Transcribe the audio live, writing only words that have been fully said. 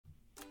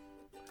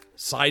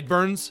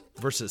Sideburns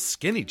versus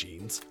skinny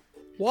jeans?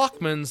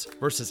 Walkmans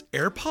versus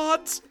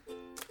AirPods?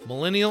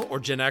 Millennial or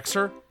Gen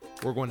Xer?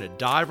 We're going to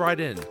dive right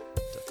in to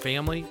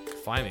family,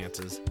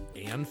 finances,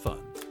 and fun.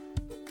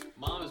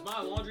 Mom, is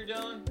my laundry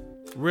done?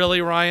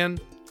 Really, Ryan?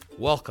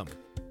 Welcome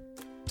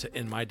to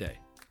In My Day.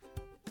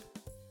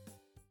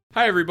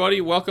 Hi,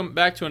 everybody. Welcome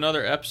back to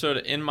another episode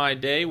of In My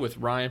Day with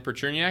Ryan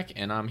Petruniak,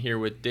 and I'm here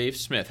with Dave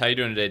Smith. How you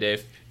doing today,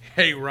 Dave?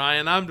 Hey,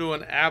 Ryan. I'm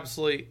doing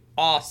absolutely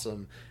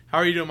awesome. How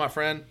are you doing, my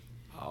friend?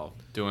 Oh,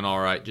 doing all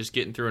right. Just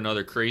getting through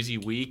another crazy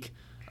week,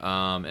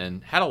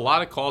 and had a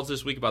lot of calls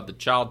this week about the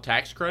child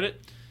tax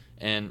credit.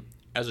 And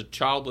as a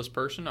childless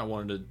person, I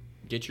wanted to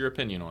get your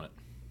opinion on it.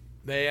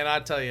 Man, I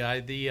tell you,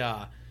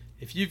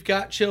 if you've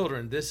got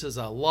children, this is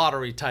a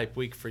lottery type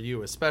week for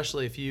you,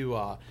 especially if you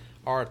are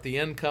at the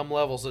income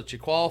levels that you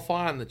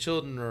qualify and the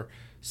children are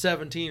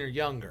 17 or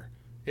younger.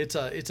 It's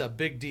a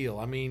big deal.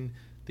 I mean,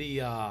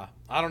 I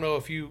don't know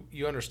if you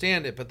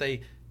understand it, but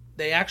they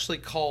actually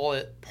call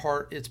it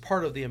it's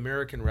part of the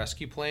American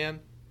Rescue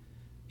Plan.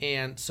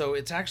 And so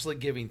it's actually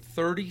giving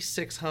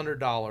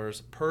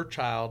 $3,600 per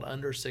child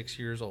under 6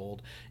 years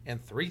old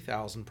and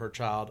 $3,000 per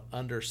child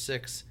under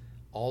 6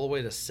 all the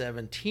way to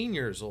 17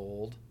 years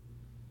old,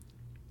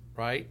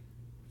 right,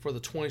 for the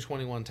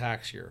 2021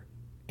 tax year.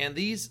 And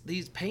these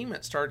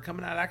payments started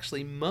coming out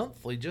actually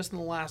monthly just in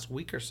the last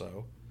week or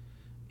so.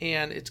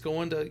 And it's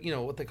going to,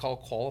 what they call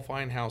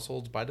qualifying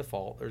households by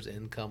default. There's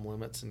income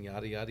limits and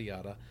yada, yada,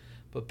 yada.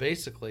 But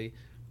basically,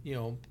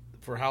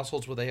 for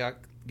households where they have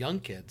young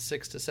kids,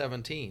 6 to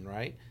 17,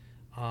 right?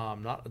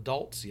 Not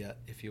adults yet,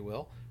 if you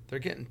will. They're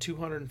getting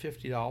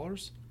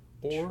 $250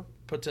 or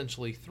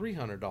potentially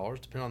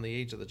 $300, depending on the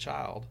age of the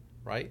child,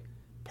 right?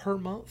 Per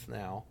month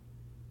now,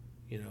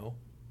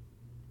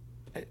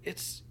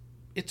 It's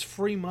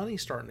free money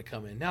starting to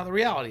come in. Now, the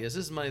reality is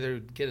this is money they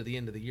would get at the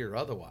end of the year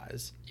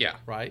otherwise. Yeah.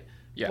 Right?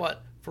 Yeah.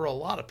 But for a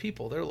lot of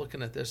people, they're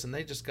looking at this and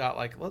they just got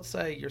let's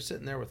say you're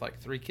sitting there with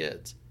 3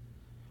 kids.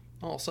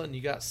 All of a sudden, you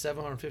got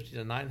 $750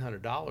 to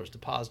 $900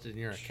 deposited in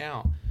your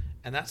account,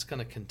 and that's going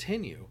to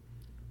continue.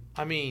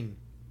 I mean,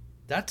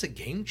 that's a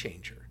game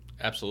changer.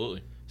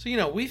 Absolutely.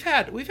 So, we've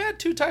had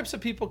 2 types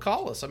of people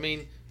call us. I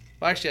mean,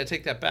 actually, I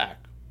take that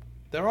back.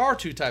 There are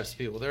 2 types of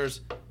people.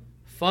 There's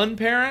fun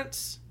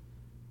parents,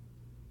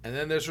 and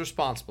then there's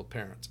responsible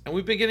parents. And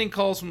we've been getting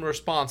calls from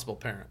responsible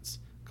parents.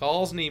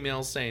 Calls and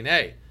emails saying,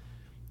 hey,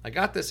 I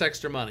got this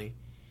extra money.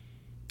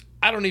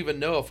 I don't even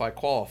know if I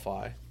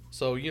qualify.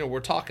 So,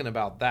 we're talking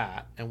about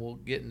that, and we'll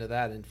get into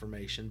that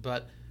information.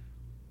 But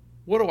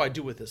what do I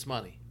do with this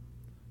money?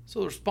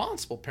 So the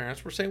responsible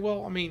parents were saying,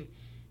 well, I mean,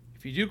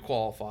 if you do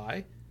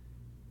qualify,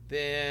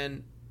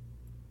 then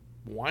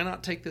why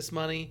not take this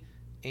money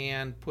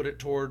and put it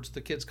towards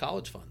the kids'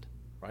 college fund,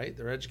 right?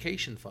 Their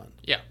education fund.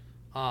 Yeah.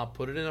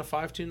 Put it in a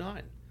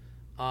 529.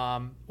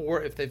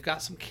 Or if they've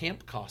got some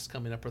camp costs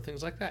coming up or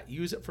things like that,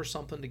 use it for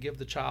something to give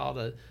the child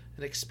an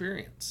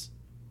experience,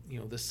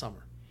 this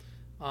summer.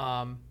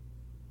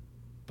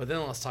 But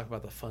then let's talk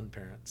about the fun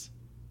parents.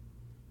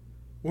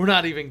 We're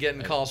not even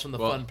getting calls from the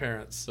fun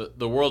parents.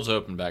 The world's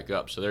opened back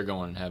up, so they're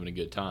going and having a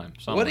good time.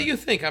 Somewhere. What do you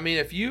think? I mean,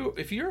 if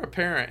you're a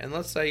parent and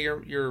let's say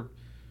your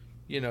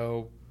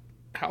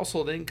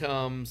household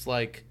income's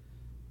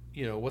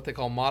what they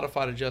call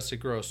modified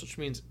adjusted gross, which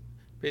means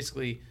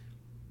basically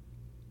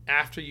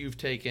after you've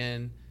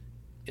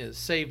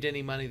saved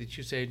any money that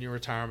you saved in your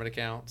retirement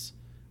accounts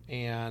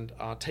and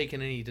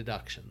taken any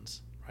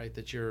deductions, right,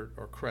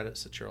 or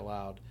credits that you're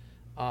allowed,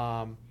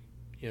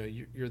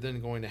 you're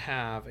then going to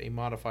have a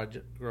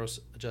modified gross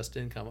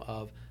adjusted income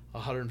of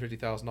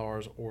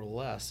 $150,000 or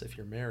less if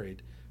you're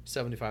married,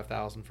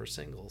 $75,000 for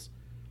singles.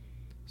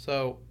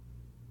 So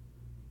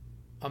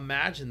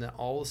imagine that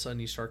all of a sudden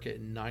you start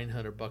getting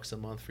 $900 a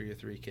month for your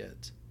 3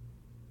 kids.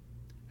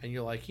 And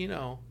you're like,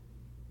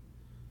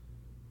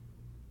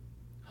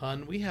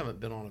 hun, we haven't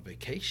been on a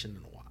vacation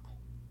in a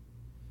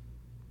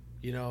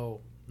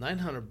while.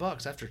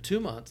 $900 after 2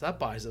 months, that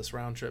buys us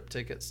round trip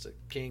tickets to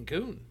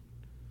Cancun.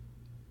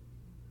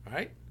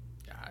 Right?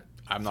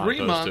 I'm not 3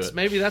 opposed months, to it.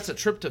 maybe that's a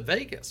trip to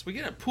Vegas. We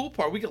get a pool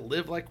party. We could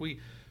live like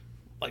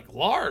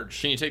large.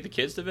 Can you take the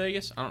kids to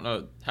Vegas? I don't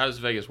know. How does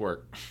Vegas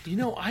work?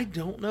 I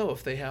don't know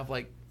if they have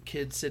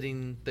kid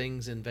sitting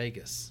things in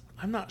Vegas.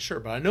 I'm not sure,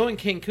 but I know in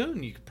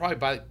Cancun you could probably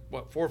buy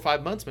 4 or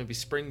 5 months, maybe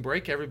spring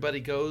break. Everybody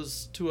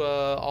goes to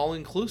a all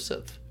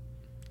inclusive.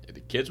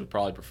 The kids would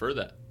probably prefer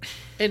that.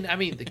 And I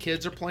mean, the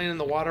kids are playing in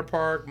the water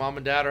park. Mom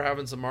and dad are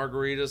having some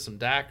margaritas, some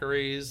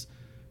daiquiris,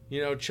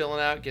 chilling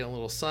out, getting a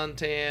little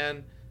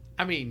suntan.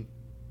 I mean,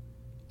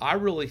 I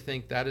really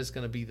think that is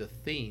going to be the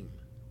theme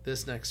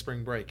this next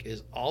spring break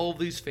is all of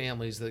these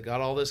families that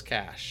got all this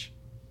cash,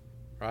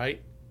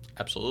 right?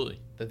 Absolutely.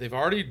 That they've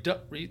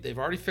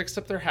already fixed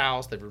up their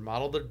house. They've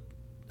remodeled their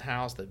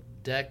house. The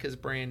deck is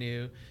brand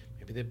new.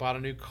 Maybe they bought a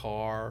new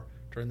car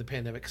during the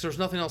pandemic because there's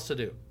nothing else to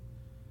do.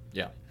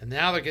 Yeah. And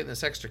now they're getting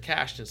this extra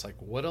cash, and it's like,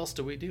 what else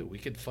do? We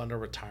could fund our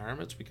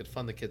retirements. We could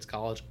fund the kids'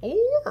 college,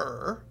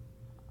 or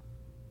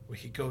we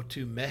could go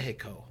to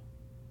Mexico.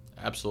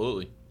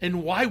 Absolutely.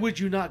 And why would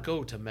you not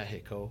go to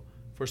Mexico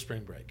for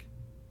spring break?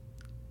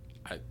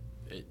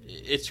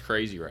 It's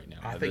crazy right now.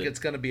 I think it's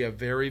going to be a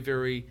very,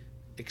 very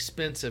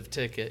expensive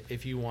ticket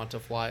if you want to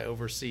fly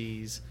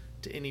overseas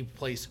to any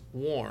place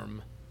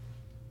warm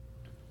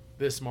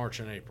this March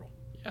and April.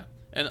 Yeah,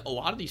 and a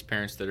lot of these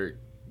parents that are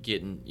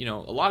getting, a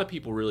lot of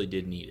people really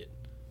did need it,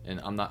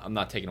 and I'm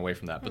not taking away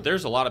from that. But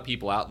there's a lot of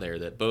people out there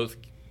that both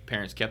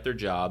parents kept their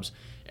jobs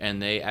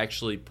and they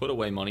actually put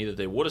away money that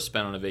they would have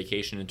spent on a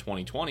vacation in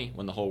 2020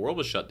 when the whole world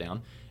was shut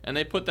down, and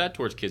they put that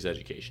towards kids'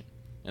 education,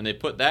 and they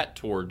put that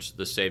towards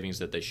the savings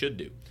that they should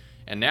do.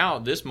 And now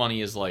this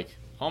money is like,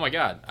 oh my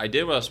God, I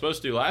did what I was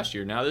supposed to do last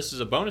year. Now this is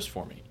a bonus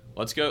for me.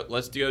 Let's go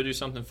do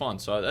something fun.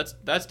 So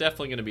that's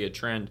definitely going to be a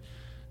trend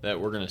that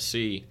we're going to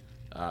see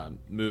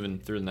moving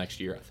through the next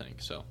year, I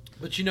think. So,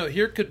 but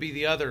here could be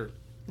the other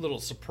little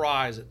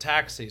surprise at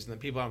tax season that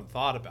people haven't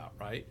thought about,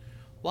 right?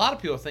 A lot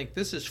of people think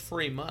this is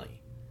free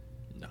money.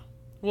 No.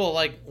 Well,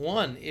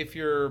 if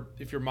your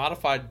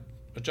modified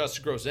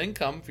adjusted gross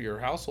income for your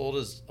household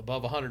is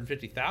above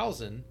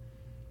 $150,000,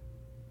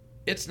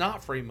 it's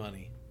not free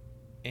money,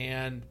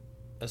 and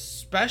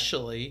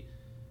especially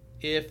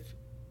if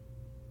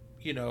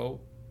you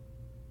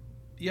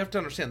have to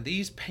understand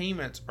these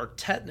payments are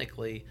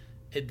technically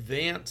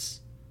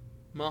advance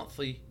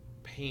monthly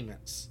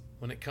payments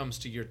when it comes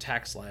to your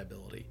tax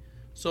liability.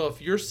 So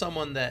if you're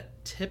someone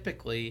that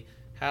typically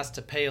has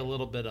to pay a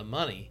little bit of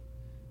money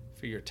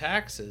for your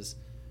taxes,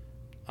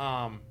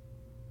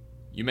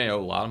 you may owe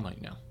a lot of money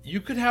now.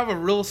 You could have a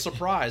real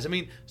surprise.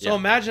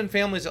 Imagine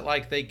families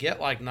that they get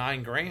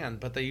 $9,000,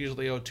 but they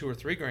usually owe $2,000 or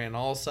 $3,000.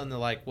 All of a sudden they're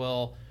like,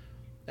 well,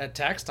 at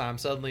tax time,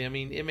 suddenly,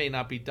 it may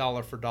not be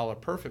dollar for dollar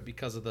perfect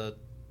because of the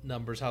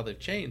numbers, how they've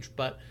changed,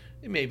 but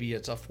maybe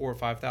it's a $4,000 or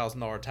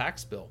 $5,000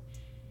 tax bill.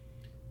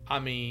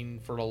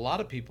 For a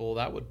lot of people,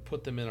 that would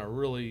put them in a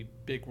really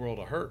big world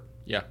of hurt.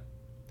 Yeah.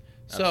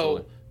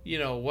 Absolutely.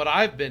 So, what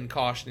I've been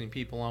cautioning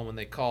people on when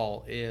they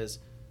call is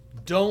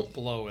don't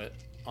blow it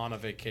on a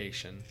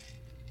vacation.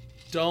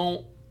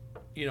 Don't,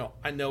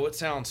 I know it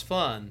sounds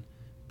fun,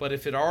 but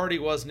if it already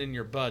wasn't in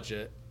your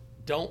budget,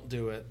 don't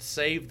do it.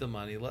 Save the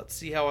money. Let's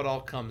see how it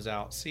all comes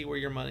out. See where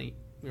your monthly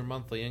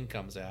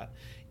income's at.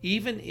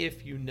 Even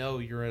if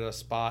you're at a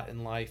spot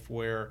in life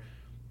where,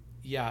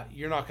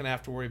 you're not going to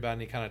have to worry about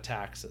any kind of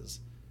taxes.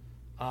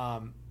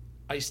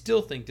 I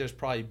still think there's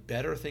probably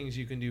better things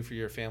you can do for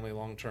your family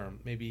long term.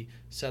 Maybe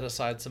set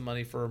aside some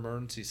money for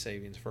emergency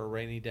savings for a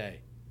rainy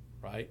day,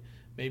 right?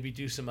 Maybe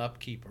do some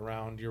upkeep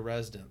around your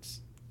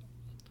residence.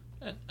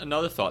 And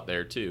another thought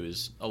there, too,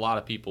 is a lot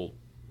of people,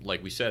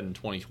 like we said, in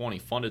 2020,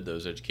 funded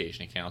those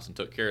education accounts and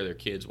took care of their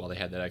kids while they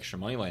had that extra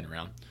money laying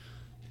around.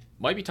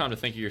 Might be time to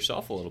think of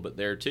yourself a little bit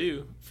there,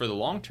 too, for the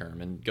long term.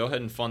 And go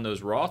ahead and fund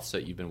those Roths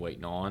that you've been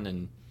waiting on,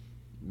 and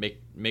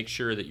make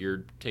sure that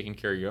you're taking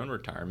care of your own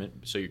retirement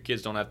so your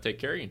kids don't have to take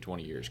care of you in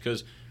 20 years.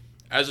 Because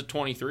as a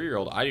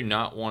 23-year-old, I do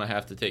not want to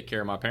have to take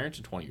care of my parents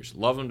in 20 years.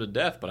 Love them to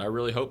death, but I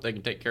really hope they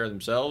can take care of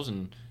themselves,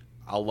 and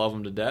I'll love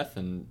them to death.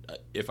 And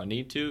if I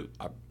need to,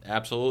 I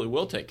absolutely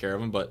will take care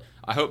of them. But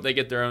I hope they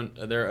get their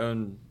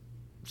own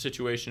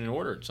situation in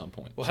order at some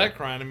point. Well, heck,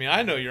 Ryan,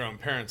 I know your own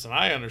parents, and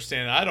I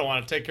understand it. I don't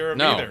want to take care of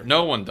them either.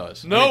 No one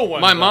does. No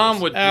one my does.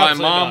 My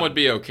mom would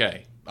be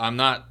okay. I'm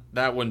not.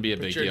 That wouldn't be a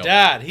big deal. Your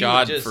dad,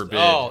 God would just, forbid.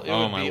 Oh, it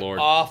would my be Lord,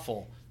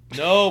 awful.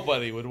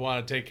 Nobody would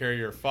want to take care of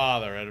your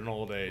father at an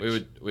old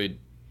age.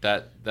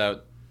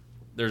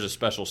 There's a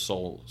special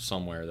soul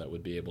somewhere that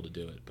would be able to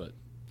do it, but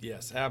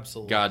yes,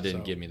 absolutely. God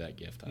didn't give me that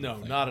gift. No,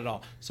 not at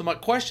all. So my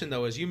question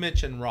though is, you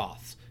mentioned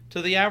Roths.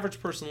 To the average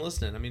person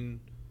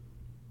listening,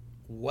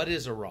 what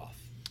is a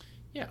Roth?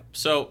 Yeah,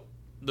 so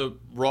the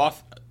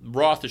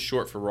Roth is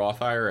short for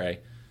Roth IRA,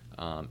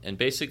 and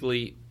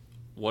basically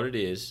what it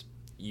is,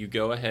 you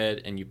go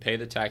ahead and you pay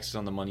the taxes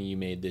on the money you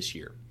made this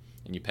year,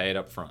 and you pay it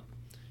up front.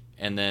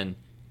 And then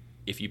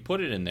if you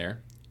put it in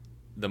there,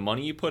 the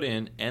money you put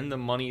in and the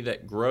money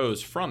that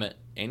grows from it,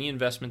 any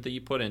investment that you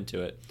put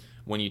into it,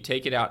 when you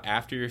take it out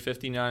after you're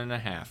 59 and a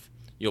half,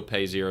 you'll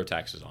pay zero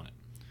taxes on it.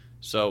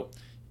 So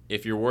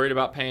if you're worried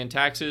about paying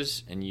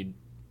taxes and you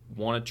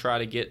want to try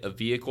to get a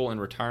vehicle in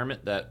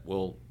retirement that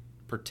will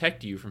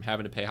protect you from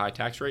having to pay high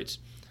tax rates,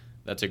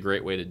 that's a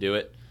great way to do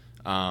it.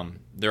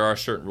 There are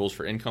certain rules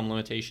for income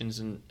limitations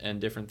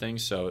and different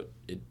things, so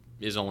it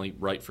is only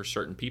right for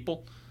certain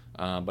people.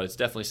 But it's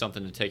definitely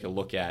something to take a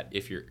look at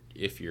if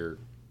your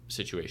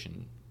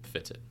situation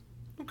fits it.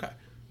 Okay.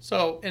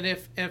 So, and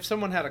if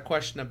someone had a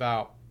question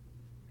about,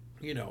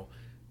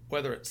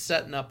 whether it's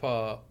setting up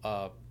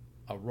a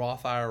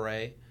Roth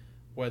IRA,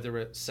 whether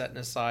it's setting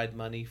aside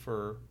money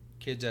for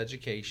kids'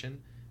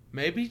 education,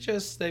 maybe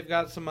just they've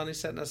got some money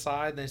setting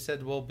aside and they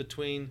said, well,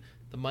 between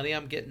the money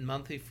I'm getting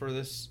monthly for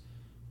this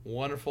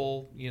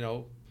wonderful,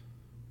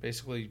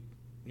 basically,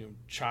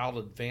 child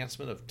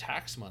advancement of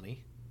tax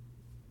money,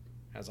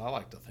 as I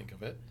like to think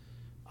of it,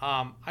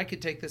 I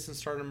could take this and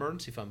start an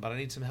emergency fund, but I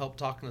need some help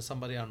talking to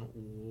somebody on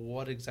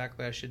what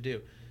exactly I should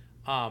do.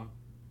 How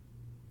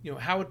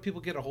would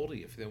people get a hold of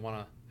you if they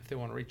want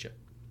to reach you?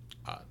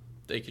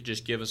 They could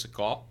just give us a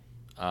call,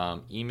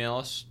 email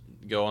us.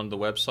 go on the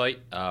website.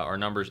 Our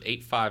number is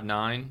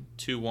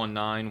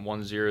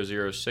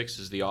 859-219-1006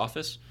 is the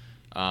office.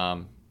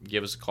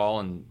 Give us a call,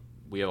 and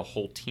we have a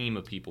whole team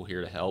of people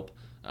here to help.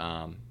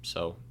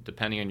 So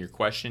depending on your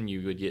question,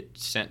 you would get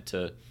sent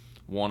to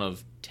one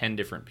of 10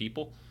 different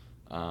people.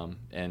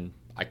 And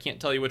I can't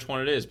tell you which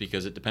one it is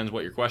because it depends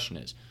what your question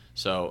is.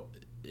 So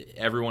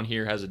everyone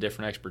here has a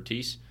different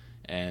expertise,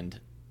 and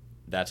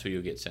that's who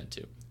you'll get sent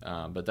to.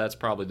 But that's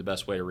probably the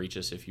best way to reach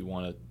us. If you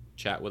want to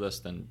chat with us,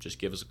 then just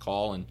give us a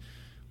call, and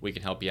we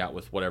can help you out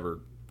with whatever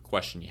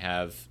question you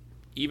have,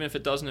 even if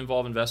it doesn't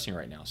involve investing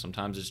right now.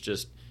 Sometimes it's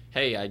just,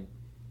 hey, I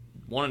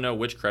want to know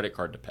which credit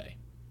card to pay.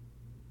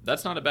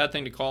 That's not a bad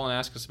thing to call and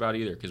ask us about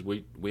either, because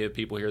we have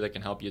people here that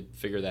can help you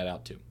figure that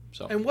out too.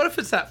 So. And what if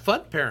it's that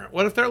fun parent?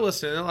 What if they're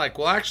listening? They're like,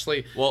 well,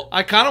 actually,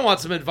 I kind of want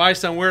some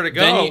advice on where to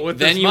go with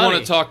this money. Then you want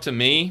to talk to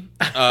me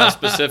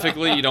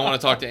specifically. You don't want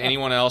to talk to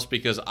anyone else,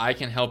 because I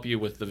can help you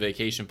with the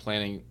vacation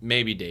planning.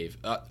 Maybe Dave.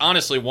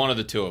 Honestly, one of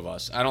the two of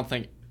us. I don't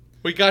think.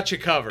 We got you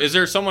covered. Is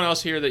there someone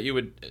else here that you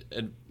would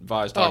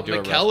advise talking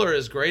to? McKellar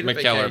is great at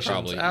vacations.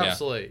 Probably.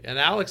 Absolutely. Yeah. And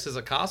Alex is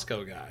a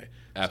Costco guy.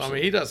 Absolutely. So, I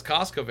mean, he does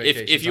Costco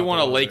vacations. If you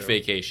want a lake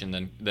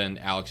vacation, then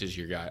Alex is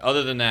your guy.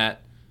 Other than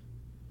that,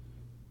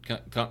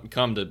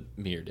 come to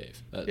me or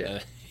Dave.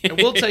 And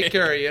we'll take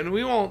care of you. And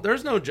we won't.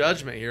 There's no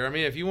judgment here. I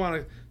mean, if you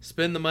want to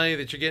spend the money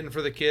that you're getting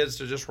for the kids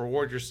to just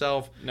reward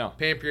yourself,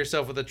 pamper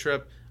yourself with a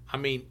trip, I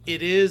mean,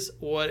 it is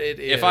what it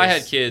is. If I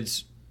had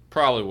kids,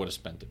 probably would have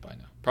spent it by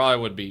now.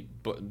 Probably would be.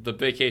 The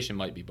vacation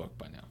might be booked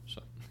by now.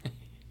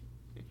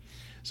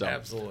 So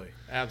absolutely.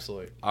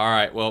 All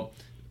right. Well,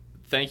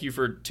 thank you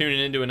for tuning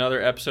into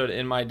another episode of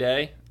In My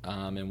Day,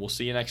 and we'll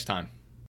see you next time.